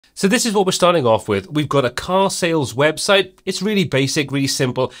So this is what we're starting off with. We've got a car sales website. It's really basic, really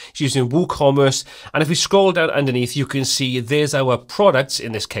simple. It's using WooCommerce. And if we scroll down underneath, you can see there's our products,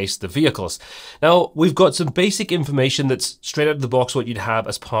 in this case, the vehicles. Now, we've got some basic information that's straight out of the box what you'd have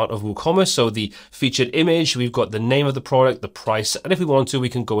as part of WooCommerce. So the featured image, we've got the name of the product, the price, and if we want to, we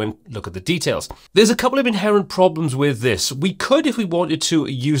can go and look at the details. There's a couple of inherent problems with this. We could, if we wanted to,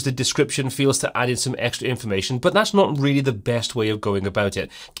 use the description fields to add in some extra information, but that's not really the best way of going about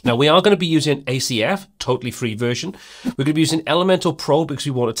it. Now, we are going to be using ACF, totally free version. We're going to be using Elementor Pro because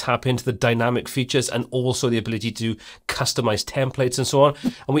we want to tap into the dynamic features and also the ability to customize templates and so on.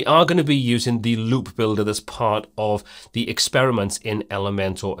 And we are going to be using the loop builder that's part of the experiments in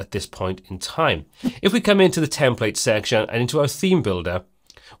Elementor at this point in time. If we come into the template section and into our theme builder,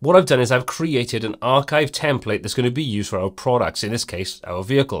 what I've done is I've created an archive template that's going to be used for our products, in this case, our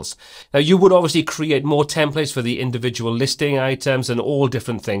vehicles. Now, you would obviously create more templates for the individual listing items and all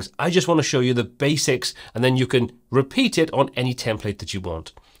different things. I just want to show you the basics, and then you can repeat it on any template that you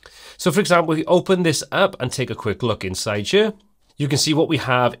want. So, for example, if you open this up and take a quick look inside here, you can see what we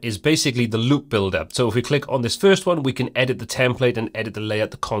have is basically the loop builder. So if we click on this first one, we can edit the template and edit the layout,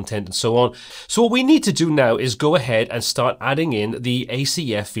 the content, and so on. So what we need to do now is go ahead and start adding in the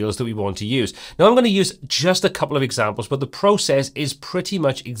ACF fields that we want to use. Now I'm going to use just a couple of examples, but the process is pretty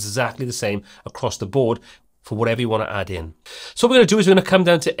much exactly the same across the board for whatever you want to add in. So what we're going to do is we're going to come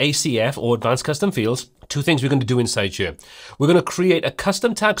down to ACF, or Advanced Custom Fields. Two things we're going to do inside here. We're going to create a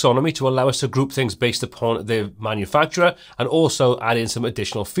custom taxonomy to allow us to group things based upon the manufacturer, and also add in some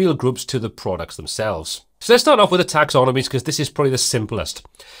additional field groups to the products themselves. So let's start off with the taxonomies, because this is probably the simplest.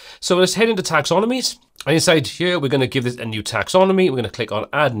 So let's head into taxonomies, and inside here we're going to give this a new taxonomy. We're going to click on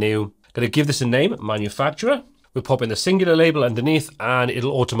add new. Going to give this a name, manufacturer. We'll pop in the singular label underneath, and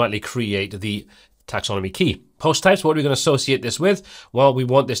it'll automatically create the taxonomy key. Post types, what are we going to associate this with? Well, we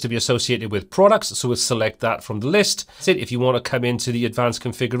want this to be associated with products, so we'll select that from the list. That's it. If you want to come into the advanced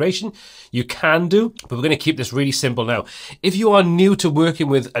configuration, you can do, but we're going to keep this really simple now. If you are new to working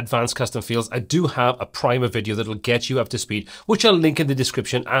with advanced custom fields, I do have a primer video that'll get you up to speed, which I'll link in the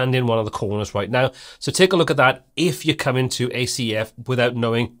description and in one of the corners right now. So take a look at that if you come into ACF without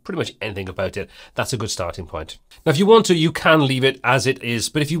knowing pretty much anything about it. That's a good starting point. Now, if you want to, you can leave it as it is,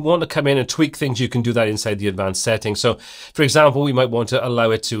 but if you want to come in and tweak things, you can do that inside the advanced settings. So for example, we might want to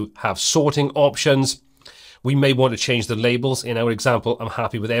allow it to have sorting options. We may want to change the labels. In our example, I'm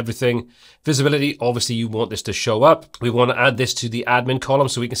happy with everything. Visibility, obviously you want this to show up. We want to add this to the admin column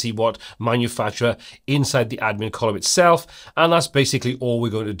so we can see what manufacturer inside the admin column itself. And that's basically all we're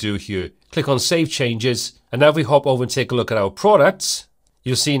going to do here. Click on Save Changes. And now if we hop over and take a look at our products,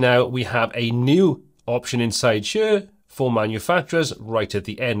 you'll see now we have a new option inside here for manufacturers right at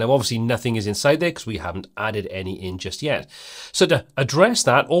the end. Now, obviously nothing is inside there because we haven't added any in just yet. So to address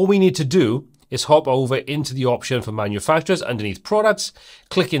that, all we need to do is hop over into the option for manufacturers underneath products,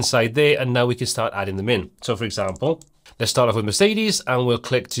 click inside there, and now we can start adding them in. So for example, let's start off with Mercedes and we'll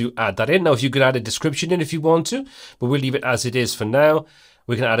click to add that in. Now, if you could add a description in if you want to, but we'll leave it as it is for now.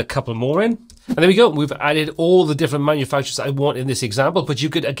 We can add a couple more in. And there we go. We've added all the different manufacturers I want in this example, but you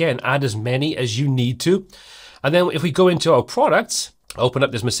could, again, add as many as you need to. And then if we go into our products, open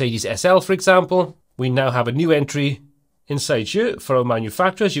up this Mercedes SL, for example, we now have a new entry inside here for our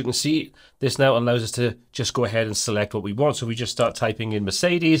manufacturers. You can see this now allows us to just go ahead and select what we want. So we just start typing in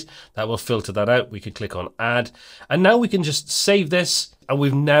Mercedes, that will filter that out. We can click on add, and now we can just save this. And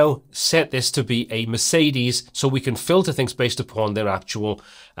we've now set this to be a Mercedes, so we can filter things based upon their actual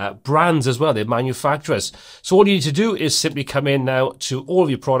brands as well, their manufacturers. So all you need to do is simply come in now to all of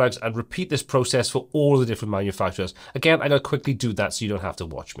your products and repeat this process for all of the different manufacturers. Again, I'm going to quickly do that so you don't have to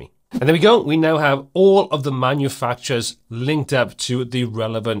watch me. And there we go. We now have all of the manufacturers linked up to the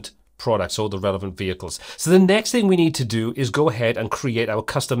relevant products or the relevant vehicles. So the next thing we need to do is go ahead and create our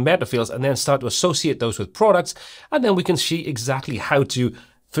custom meta fields and then start to associate those with products. And then we can see exactly how to,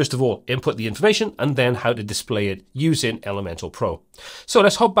 first of all, input the information and then how to display it using Elementor Pro. So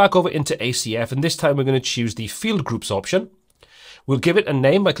let's hop back over into ACF, and this time we're going to choose the field groups option. We'll give it a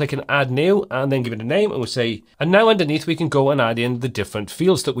name by clicking add new and then give it a name, and we'll say, and now underneath we can go and add in the different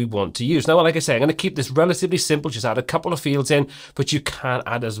fields that we want to use. Now, like I say, I'm going to keep this relatively simple, just add a couple of fields in, but you can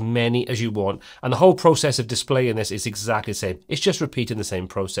add as many as you want. And the whole process of displaying this is exactly the same. It's just repeating the same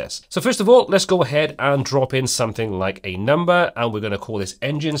process. So first of all, let's go ahead and drop in something like a number, and we're going to call this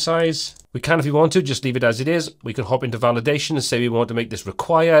engine size. We can, if we want to, just leave it as it is. We can hop into validation and say we want to make this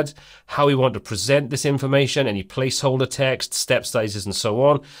required, how we want to present this information, any placeholder text, step sizes, and so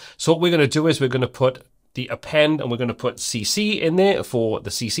on. So what we're going to do is we're going to put the append, and we're going to put CC in there for the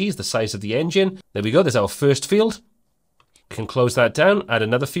CCs, the size of the engine. There we go. There's our first field. Can close that down, add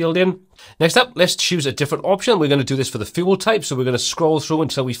another field in. Next up, let's choose a different option. We're going to do this for the fuel type. So we're going to scroll through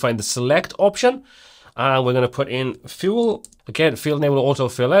until we find the select option. And we're going to put in fuel. Again, field name will auto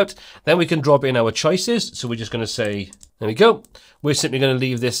fill out. Then we can drop in our choices. So we're just going to say, there we go. We're simply going to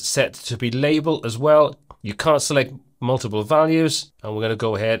leave this set to be label as well. You can't select multiple values. And we're going to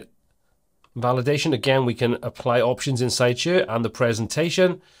go ahead. Validation. Again, we can apply options inside here and the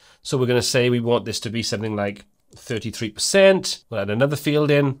presentation. So we're going to say we want this to be something like 33%. We'll add another field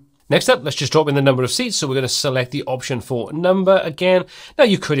in. Next up, let's just drop in the number of seats. So we're going to select the option for number again. Now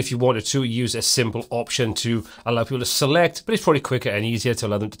you could, if you wanted to, use a simple option to allow people to select, but it's probably quicker and easier to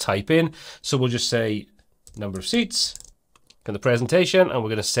allow them to type in. So we'll just say number of seats in the presentation, and we're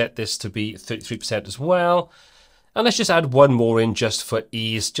going to set this to be 33% as well. And let's just add one more in just for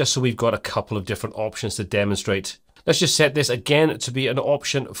ease, just so we've got a couple of different options to demonstrate. Let's just set this again to be an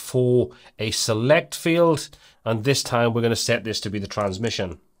option for a select field. And this time we're going to set this to be the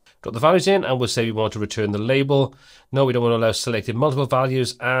transmission. Drop the values in and we'll say we want to return the label. No, we don't want to allow selected multiple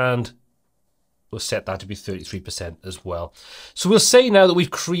values, and we'll set that to be 33% as well. So we'll say now that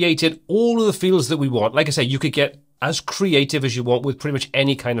we've created all of the fields that we want. Like I say, you could get as creative as you want with pretty much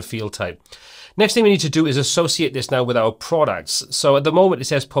any kind of field type. Next thing we need to do is associate this now with our products. So at the moment it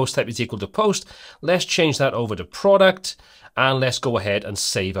says post type is equal to post. Let's change that over to product, and let's go ahead and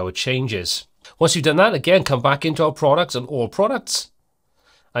save our changes. Once you've done that, again, come back into our products and all products.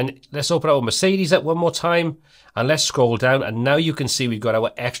 And let's open our Mercedes up one more time, and let's scroll down, and now you can see we've got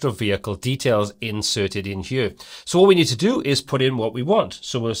our extra vehicle details inserted in here. So all we need to do is put in what we want.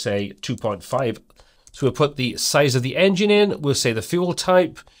 So we'll say 2.5. So we'll put the size of the engine in, we'll say the fuel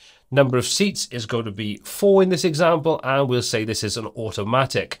type, number of seats is going to be 4 in this example, and we'll say this is an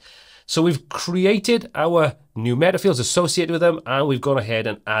automatic. So we've created our new meta fields associated with them, and we've gone ahead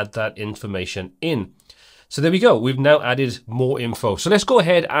and add that information in. So there we go. We've now added more info. So let's go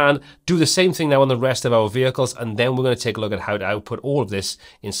ahead and do the same thing now on the rest of our vehicles, and then we're going to take a look at how to output all of this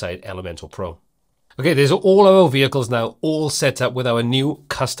inside Elementor Pro. Okay, there's all of our vehicles now all set up with our new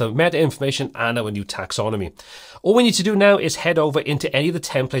custom meta information and our new taxonomy. All we need to do now is head over into any of the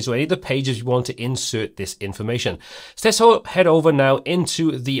templates or any of the pages you want to insert this information. So let's head over now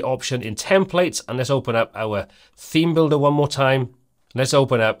into the option in templates, and let's open up our theme builder one more time. Let's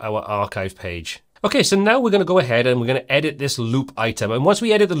open up our archive page. Okay, so now we're going to go ahead and we're going to edit this loop item. And once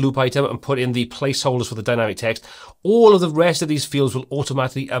we edit the loop item and put in the placeholders for the dynamic text, all of the rest of these fields will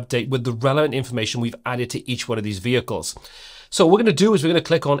automatically update with the relevant information we've added to each one of these vehicles. So what we're going to do is we're going to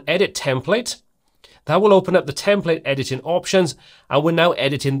click on Edit Template. That will open up the template editing options, and we're now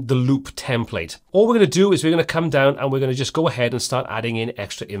editing the loop template. All we're going to do is we're going to come down and we're going to just go ahead and start adding in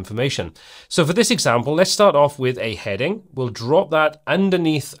extra information. So for this example, let's start off with a heading. We'll drop that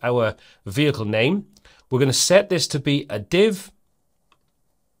underneath our vehicle name. We're going to set this to be a div.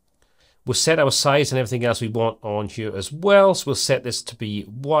 We'll set our size and everything else we want on here as well. So we'll set this to be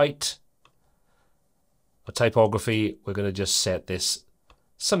white. For typography, we're going to just set this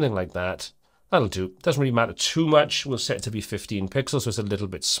something like that. That'll do. Doesn't really matter too much. We'll set it to be 15 pixels, so it's a little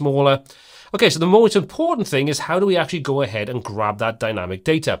bit smaller. Okay, so the most important thing is how do we actually go ahead and grab that dynamic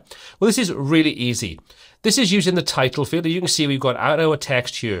data? Well, this is really easy. This is using the title field. You can see we've got our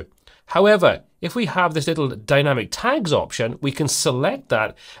text here. However, if we have this little dynamic tags option, we can select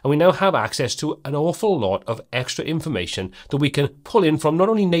that, and we now have access to an awful lot of extra information that we can pull in from not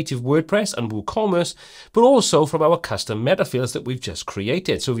only native WordPress and WooCommerce, but also from our custom meta fields that we've just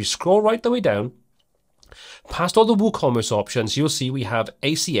created. So if you scroll right the way down, past all the WooCommerce options, you'll see we have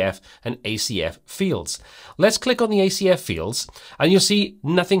ACF and ACF fields. Let's click on the ACF fields, and you'll see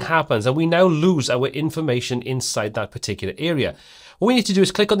nothing happens, and we now lose our information inside that particular area. What we need to do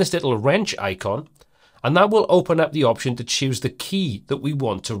is click on this little wrench icon, and that will open up the option to choose the key that we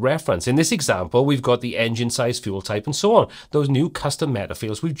want to reference. In this example, we've got the engine size, fuel type, and so on, those new custom meta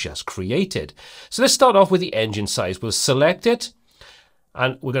fields we've just created. So let's start off with the engine size. We'll select it,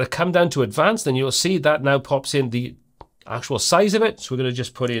 and we're going to come down to advanced, and you'll see that now pops in the actual size of it. So we're going to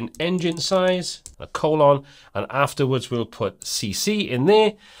just put in engine size, a colon, and afterwards we'll put CC in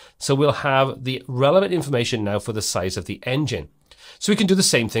there. So we'll have the relevant information now for the size of the engine. So we can do the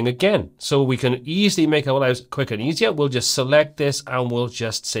same thing again. So we can easily make our lives quicker and easier. We'll just select this and we'll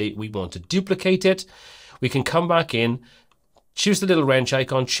just say we want to duplicate it. We can come back in, choose the little wrench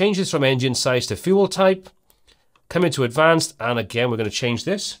icon, change this from engine size to fuel type, come into advanced, and again, we're going to change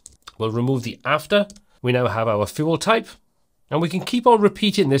this. We'll remove the after. We now have our fuel type, and we can keep on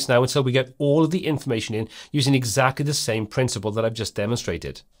repeating this now until we get all of the information in using exactly the same principle that I've just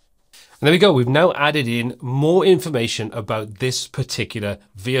demonstrated. And there we go. We've now added in more information about this particular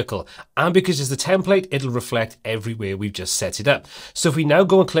vehicle. And because it's the template, it'll reflect everywhere we've just set it up. So if we now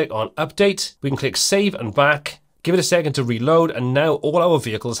go and click on update, we can click save and back. Give it a second to reload, and now all our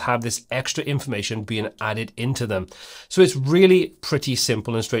vehicles have this extra information being added into them. So it's really pretty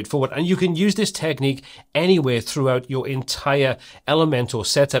simple and straightforward, and you can use this technique anywhere throughout your entire Elementor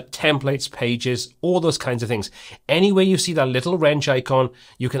setup, templates, pages, all those kinds of things. Anywhere you see that little wrench icon,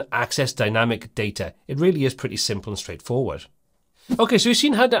 you can access dynamic data. It really is pretty simple and straightforward. Okay, so we've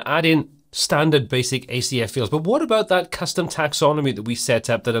seen how to add in standard basic ACF fields, but what about that custom taxonomy that we set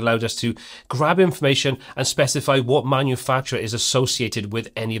up that allowed us to grab information and specify what manufacturer is associated with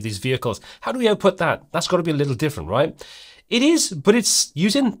any of these vehicles? How do we output that? That's got to be a little different, right? It is, but it's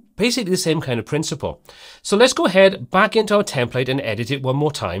using basically the same kind of principle. So let's go ahead back into our template and edit it one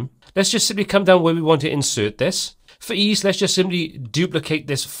more time. Let's just simply come down where we want to insert this. For ease, let's just simply duplicate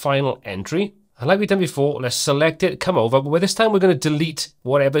this final entry. And like we've done before, let's select it, come over, but this time we're going to delete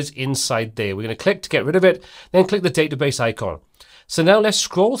whatever's inside there. We're going to click to get rid of it, then click the database icon. So now let's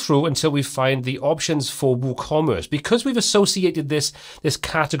scroll through until we find the options for WooCommerce. Because we've associated this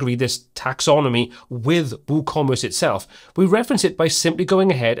category, this taxonomy with WooCommerce itself, we reference it by simply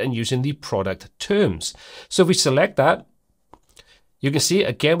going ahead and using the product terms. So if we select that, you can see,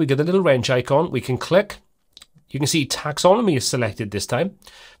 again, we get the little wrench icon. We can click. You can see taxonomy is selected this time.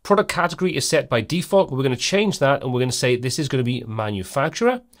 Product category is set by default. We're going to change that, and we're going to say this is going to be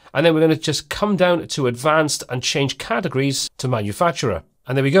manufacturer. And then we're going to just come down to advanced and change categories to manufacturer.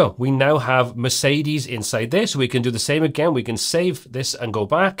 And there we go. We now have Mercedes inside there, so we can do the same again. We can save this and go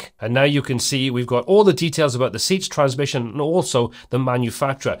back. And now you can see we've got all the details about the seats, transmission, and also the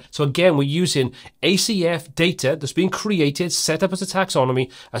manufacturer. So again, we're using ACF data that's been created, set up as a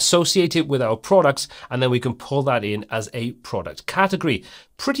taxonomy, associated with our products, and then we can pull that in as a product category.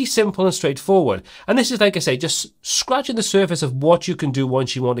 Pretty simple and straightforward. And this is, like I say, just scratching the surface of what you can do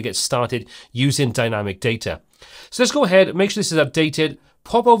once you want to get started using dynamic data. So let's go ahead, make sure this is updated.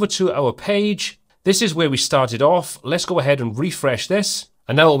 Pop over to our page. This is where we started off. Let's go ahead and refresh this.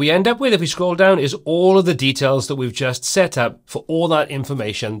 And now what we end up with, if we scroll down, is all of the details that we've just set up for all that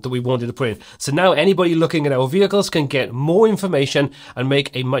information that we wanted to put in. So now anybody looking at our vehicles can get more information and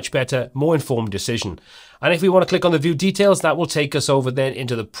make a much better, more informed decision. And if we want to click on the view details, that will take us over then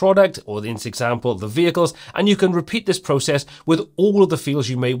into the product, or in this example, the vehicles. And you can repeat this process with all of the fields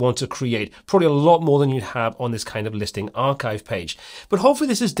you may want to create. Probably a lot more than you'd have on this kind of listing archive page. But hopefully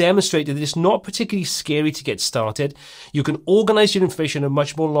this has demonstrated that it's not particularly scary to get started. You can organize your information in a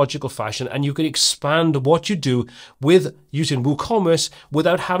much more logical fashion, and you can expand what you do with using WooCommerce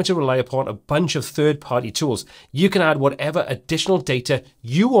without having to rely upon a bunch of third-party tools. You can add whatever additional data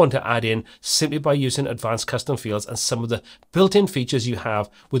you want to add in simply by using advanced custom fields and some of the built-in features you have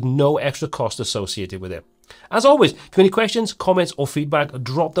with no extra cost associated with it. As always, if you have any questions, comments, or feedback,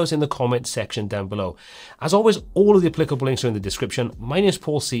 drop those in the comment section down below. As always, all of the applicable links are in the description. My name is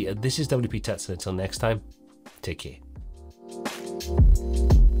Paul C, and this is WPTuts, and until next time, take care.